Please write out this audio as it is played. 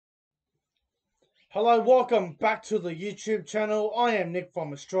Hello, welcome back to the YouTube channel. I am Nick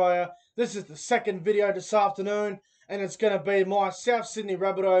from Australia. This is the second video this afternoon, and it's going to be my South Sydney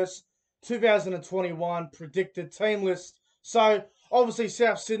Rabbitohs 2021 predicted team list. So, obviously,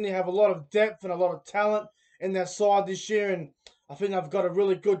 South Sydney have a lot of depth and a lot of talent in their side this year, and I think they've got a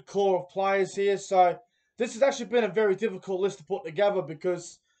really good core of players here. So, this has actually been a very difficult list to put together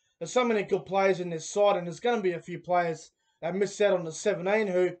because there's so many good players in this side, and there's going to be a few players that missed out on the 17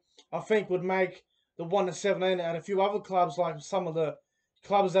 who I think would make the 1 to 17 and a few other clubs, like some of the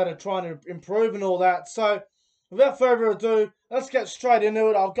clubs that are trying to improve and all that. So, without further ado, let's get straight into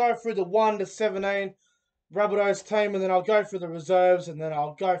it. I'll go through the 1 to 17 Rabbitohs team, and then I'll go through the reserves, and then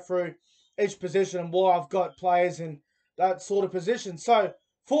I'll go through each position and why I've got players in that sort of position. So,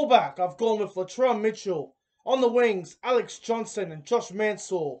 fullback, I've gone with Latrell Mitchell. On the wings, Alex Johnson and Josh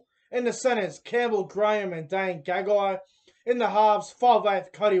Mansour. In the centres, Campbell Graham and Dane Gagai. In the halves,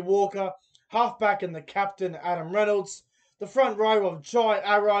 5'8" Cody Walker. Halfback and the captain, Adam Reynolds. The front row of Jai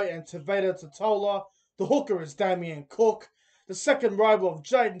Arrow and Tavita Totola. The hooker is Damien Cook. The second row of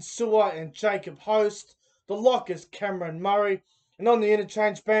Jaden Sewer and Jacob Host. The lock is Cameron Murray. And on the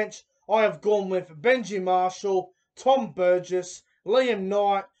interchange bench, I have gone with Benji Marshall, Tom Burgess, Liam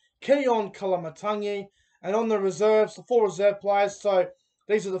Knight, Keon Kalamatangi. And on the reserves, the 4 reserve players. So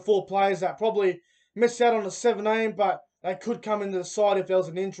these are the 4 players that probably missed out on the 17, but they could come into the side if there was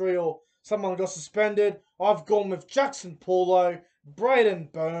an injury or someone got suspended. I've gone with Jackson Paulo, Braden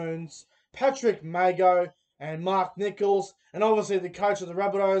Burns, Patrick Mago, and Mark Nichols. And obviously the coach of the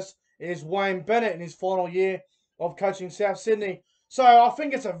Rabbitohs is Wayne Bennett in his final year of coaching South Sydney. So I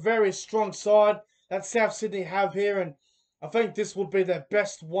think it's a very strong side that South Sydney have here, and I think this would be their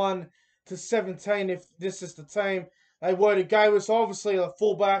best 1 to 17 if this is the team they were to go with. So obviously the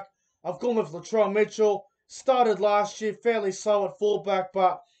fullback, I've gone with Latrell Mitchell. Started last year fairly slow at fullback,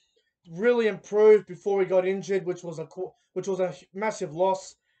 but really improved before he got injured, which was a massive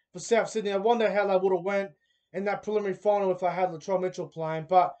loss for South Sydney. I wonder how they would have went in that preliminary final if they had Latrell Mitchell playing,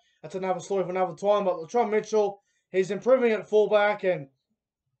 but that's another story for another time. But Latrell Mitchell, he's improving at fullback, and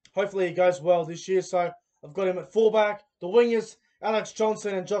hopefully he goes well this year. So I've got him at fullback. The wingers, Alex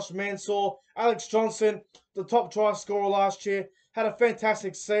Johnson and Josh Mansour. Alex Johnson, the top try scorer last year, had a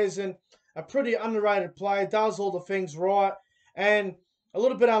fantastic season. A pretty underrated player, does all the things right, and a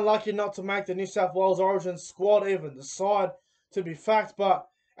little bit unlucky not to make the New South Wales Origin squad, even the side, to be fact. But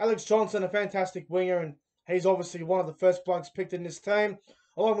Alex Johnson, a fantastic winger, and he's obviously one of the first blokes picked in this team,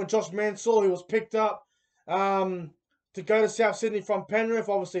 along with Josh Mansour, who was picked up to go to South Sydney from Penrith.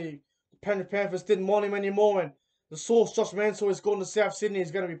 Obviously, the Penrith Panthers didn't want him anymore, and the source, Josh Mansour, has gone to South Sydney.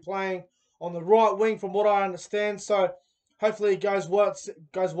 He's going to be playing on the right wing, from what I understand. So hopefully he goes well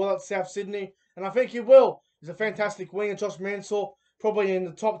at South Sydney, and I think he will. He's a fantastic winger, Josh Mansour, probably in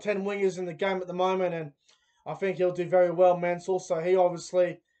the top 10 wingers in the game at the moment, and I think he'll do very well, Mansour. So he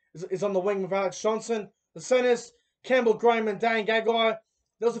obviously is on the wing with Alex Johnson. The centres, Campbell Graham and Dane Gagai.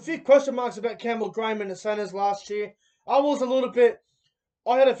 There was a few question marks about Campbell Graham in the centres last year. I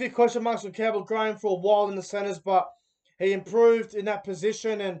had a few question marks with Campbell Graham for a while in the centres, but he improved in that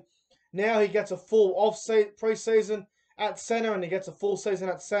position, and now he gets a full pre-season at centre, and he gets a full season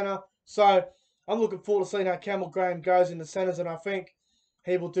at centre. So I'm looking forward to seeing how Campbell Graham goes in the centres, and I think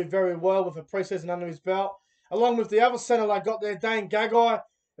he will do very well with a pre-season under his belt. Along with the other centre I got there, Dane Gagai,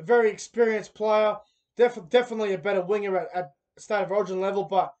 a very experienced player, definitely a better winger at State of Origin level,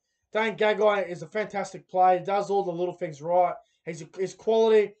 but Dane Gagai is a fantastic player. He does all the little things right. He's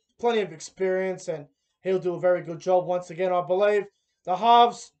quality, plenty of experience, and he'll do a very good job once again, I believe. The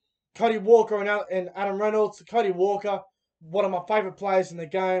halves, Cody Walker and Adam Reynolds. Cody Walker, one of my favourite players in the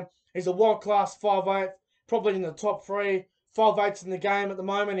game. He's a world-class 5'8", probably in the top 3 5'8s in the game at the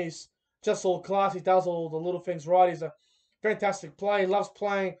moment. He's just all class. He does all the little things right. He's a fantastic player. He loves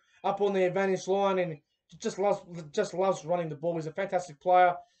playing up on the advantage line, and just loves running the ball. He's a fantastic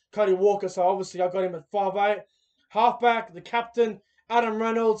player, Cody Walker. So obviously I got him at 5'8". Halfback, the captain, Adam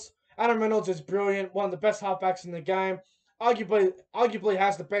Reynolds. Adam Reynolds is brilliant. One of the best halfbacks in the game. Arguably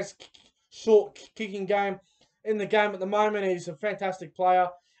has the best short kicking game in the game at the moment. He's a fantastic player,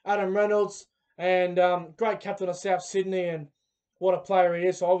 Adam Reynolds, and great captain of South Sydney, and what a player he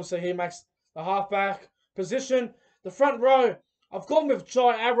is. So obviously he makes the halfback position. The front row, I've gone with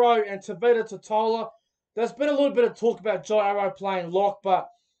Jai Arrow and Tavita Totola. There's been a little bit of talk about Jai Arrow playing lock, but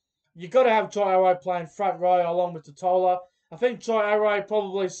you got to have Jai Arrow playing front row along with Totola. I think Jai Arrow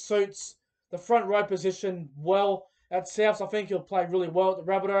probably suits the front row position well at South. I think he'll play really well at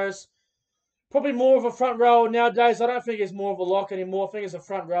the Rabbitohs. Probably more of a front row nowadays. I don't think he's more of a lock anymore. I think he's a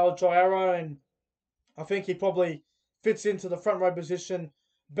front row, Jai Arrow, and I think he probably fits into the front row position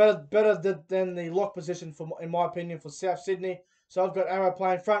than the lock position, in my opinion, for South Sydney. So I've got Arrow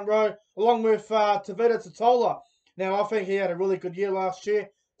playing front row, along with Tavita Totola. Now, I think he had a really good year last year.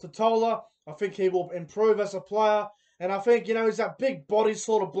 Totola, I think he will improve as a player. And I think, he's that big body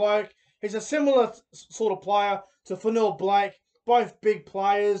sort of bloke. He's a similar sort of player to Fanil Blake. Both big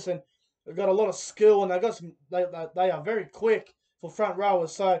players, and they've got a lot of skill, and they are very quick for front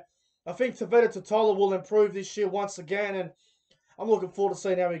rowers. So I think Tavita Totola will improve this year once again, and I'm looking forward to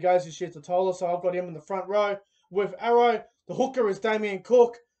seeing how he goes this year, Totola. So I've got him in the front row. With Arrow, the hooker is Damien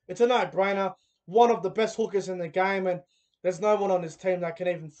Cook. It's a no-brainer. One of the best hookers in the game, and there's no one on this team that can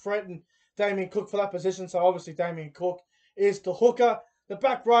even threaten Damien Cook for that position. So obviously Damien Cook is the hooker. The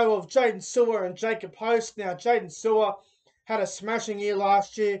back row of Jaden Sewer and Jacob Host. Now, Jaden Sewer had a smashing year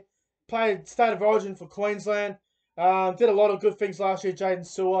last year. Played State of Origin for Queensland. Did a lot of good things last year, Jaden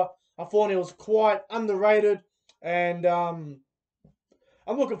Sewer. I thought he was quite underrated, and I'm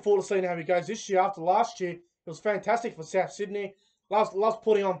looking forward to seeing how he goes this year. After last year, it was fantastic for South Sydney. Loves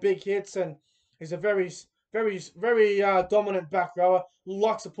putting on big hits, and he's a very dominant back rower.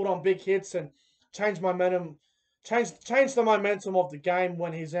 Likes to put on big hits and change the momentum of the game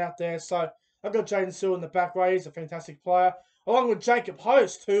when he's out there. So I've got Jaden Sewer in the back row. He's a fantastic player, along with Jacob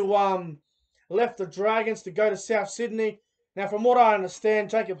Host, who left the Dragons to go to South Sydney. Now, from what I understand,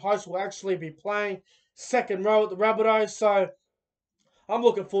 Jacob Host will actually be playing second row at the Rabbitohs. So I'm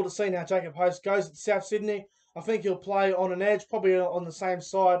looking forward to seeing how Jacob Host goes at South Sydney. I think he'll play on an edge, probably on the same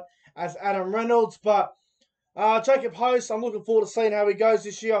side as Adam Reynolds. But Jacob Host, I'm looking forward to seeing how he goes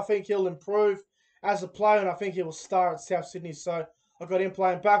this year. I think he'll improve as a player, and I think he will start at South Sydney. So I've got him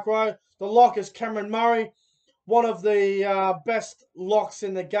playing back row. The lock is Cameron Murray, one of the best locks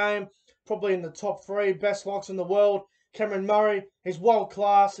in the game, probably in the top 3 best locks in the world. Cameron Murray, he's world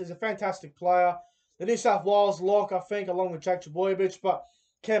class. He's a fantastic player. The New South Wales lock, I think, along with Jake Trbojevic. But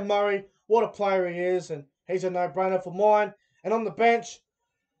Cam Murray, what a player he is, and he's a no-brainer for mine. And on the bench,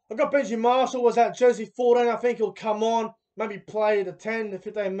 I've got Benji Marshall, was at jersey 14. I think he'll come on, maybe play the 10 to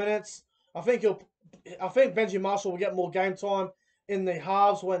 15 minutes. I think Benji Marshall will get more game time in the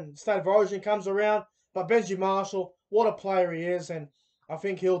halves when State of Origin comes around. But Benji Marshall, what a player he is, and I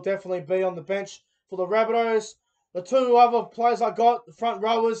think he'll definitely be on the bench for the Rabbitohs. The 2 other players I got, the front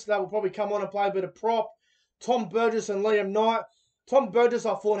rowers, that will probably come on and play a bit of prop. Tom Burgess and Liam Knight. Tom Burgess,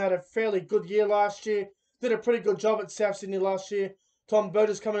 I thought, had a fairly good year last year. Did a pretty good job at South Sydney last year. Tom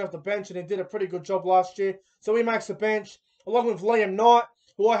Burgess coming off the bench, and he did a pretty good job last year. So he makes the bench, along with Liam Knight,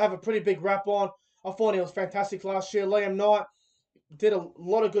 who I have a pretty big rap on. I thought he was fantastic last year. Liam Knight did a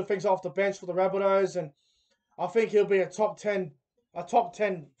lot of good things off the bench for the Rabbitohs, and I think he'll be a top 10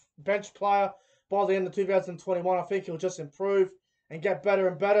 bench player by the end of 2021. I think he'll just improve and get better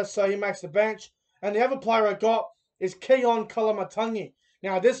and better. So he makes the bench. And the other player I got is Keon Kalamatangi.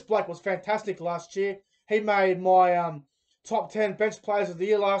 Now, this bloke was fantastic last year. He made my top 10 bench players of the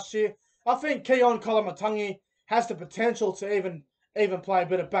year last year. I think Keon Kalamatangi has the potential to even play a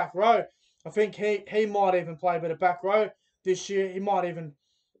bit of back row. I think he might even play a bit of back row this year. He might even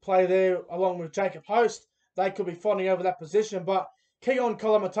play there along with Jacob Host. They could be fighting over that position. But Keon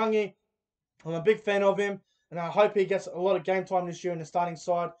Kalamatangi, I'm a big fan of him, and I hope he gets a lot of game time this year in the starting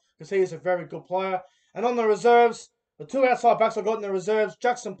side, because he is a very good player. And on the reserves, the 2 outside backs I got in the reserves,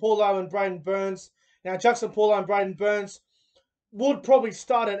 Jackson Paulo and Braden Burns. Now, Jackson Paulo and Braden Burns would probably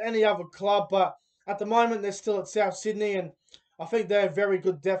start at any other club, but at the moment they're still at South Sydney, and I think they're very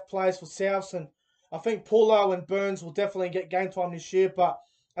good depth players for Souths, and I think Paulo and Burns will definitely get game time this year, but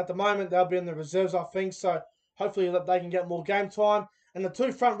at the moment they'll be in the reserves, I think, so hopefully that they can get more game time. And the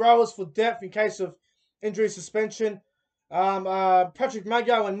 2 front rowers for depth in case of injury suspension, Patrick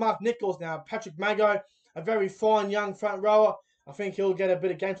Mago and Mark Nichols. Now, Patrick Mago, a very fine young front rower. I think he'll get a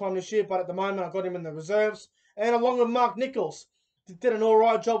bit of game time this year, but at the moment I've got him in the reserves. And along with Mark Nichols, did an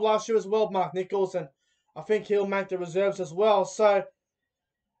alright job last year as well, Mark Nichols, and I think he'll make the reserves as well. So,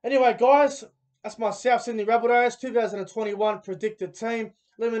 anyway, guys, that's my South Sydney Rabbitohs 2021 predicted team.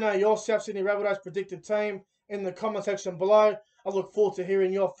 Let me know your South Sydney Rabbitohs predicted team in the comment section below. I look forward to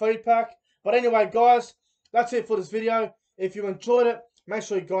hearing your feedback. But anyway, guys, that's it for this video. If you enjoyed it, make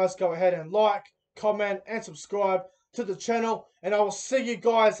sure you guys go ahead and like, comment, and subscribe to the channel. And I will see you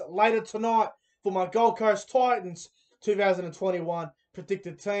guys later tonight for my Gold Coast Titans 2021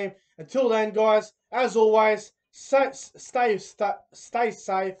 predicted team. Until then, guys, as always, stay safe,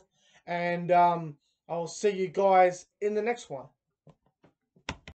 and I will see you guys in the next one.